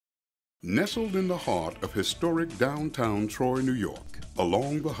Nestled in the heart of historic downtown Troy, New York,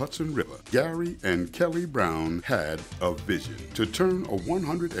 along the Hudson River, Gary and Kelly Brown had a vision to turn a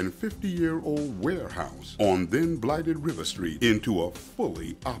 150-year-old warehouse on then blighted River Street into a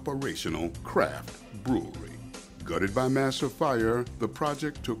fully operational craft brewery. Gutted by massive fire, the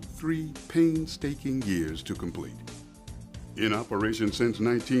project took 3 painstaking years to complete. In operation since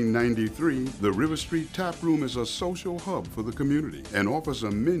 1993, the River Street Tap Room is a social hub for the community and offers a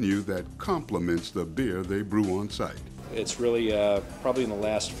menu that complements the beer they brew on site. It's really, probably in the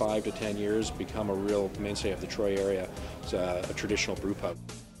last 5 to 10 years, become a real mainstay of the Troy area. It's a traditional brew pub.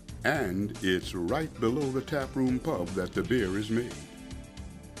 And it's right below the tap room pub that the beer is made.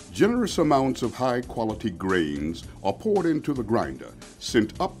 Generous amounts of high-quality grains are poured into the grinder,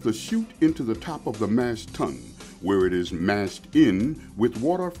 sent up the chute into the top of the mash tun, where it is mashed in with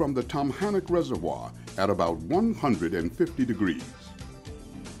water from the Tomhannock Reservoir at about 150 degrees.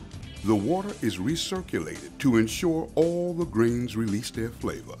 The water is recirculated to ensure all the grains release their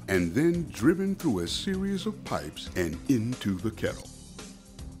flavor, and then driven through a series of pipes and into the kettle.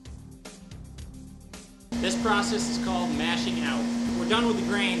 This process is called mashing out. We're done with the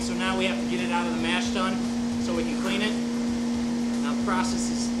grain, so now we have to get it out of the mash tun so we can clean it. Now the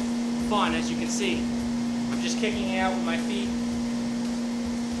process is fun, as you can see. I'm just kicking it out with my feet.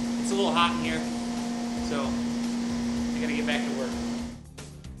 It's a little hot in here, so I gotta get back to work.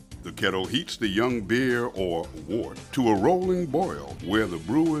 The kettle heats the young beer or wort to a rolling boil, where the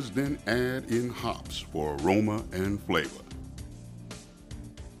brewers then add in hops for aroma and flavor.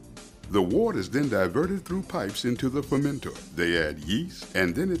 The wort is then diverted through pipes into the fermenter. They add yeast,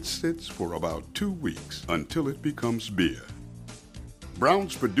 and then it sits for about 2 weeks until it becomes beer.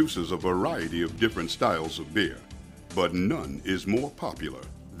 Brown's produces a variety of different styles of beer, but none is more popular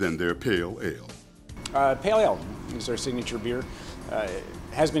than their pale ale. Pale ale is our signature beer.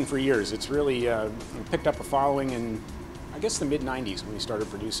 Has been for years. It's really picked up a following in, I guess, the mid-90s when we started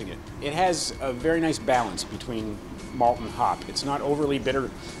producing it. It has a very nice balance between malt and hop. It's not overly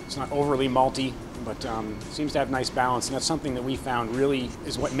bitter, it's not overly malty, but seems to have nice balance, and that's something that we found really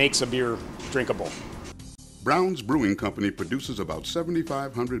is what makes a beer drinkable. Brown's Brewing Company produces about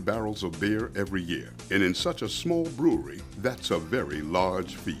 7,500 barrels of beer every year, and in such a small brewery, that's a very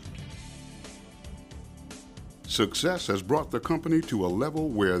large feat. Success has brought the company to a level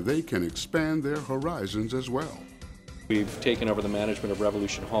where they can expand their horizons as well. We've taken over the management of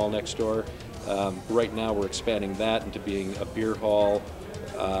Revolution Hall next door. Right now we're expanding that into being a beer hall,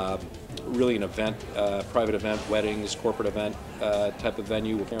 really an event, private event, weddings, corporate event type of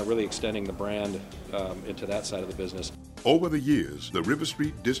venue. We're really extending the brand into that side of the business. Over the years, the River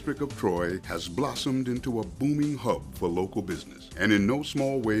Street district of Troy has blossomed into a booming hub for local business. And in no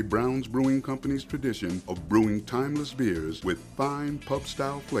small way, Brown's Brewing Company's tradition of brewing timeless beers with fine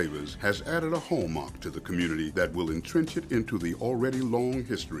pub-style flavors has added a hallmark to the community that will entrench it into the already long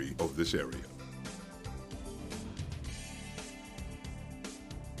history of this area.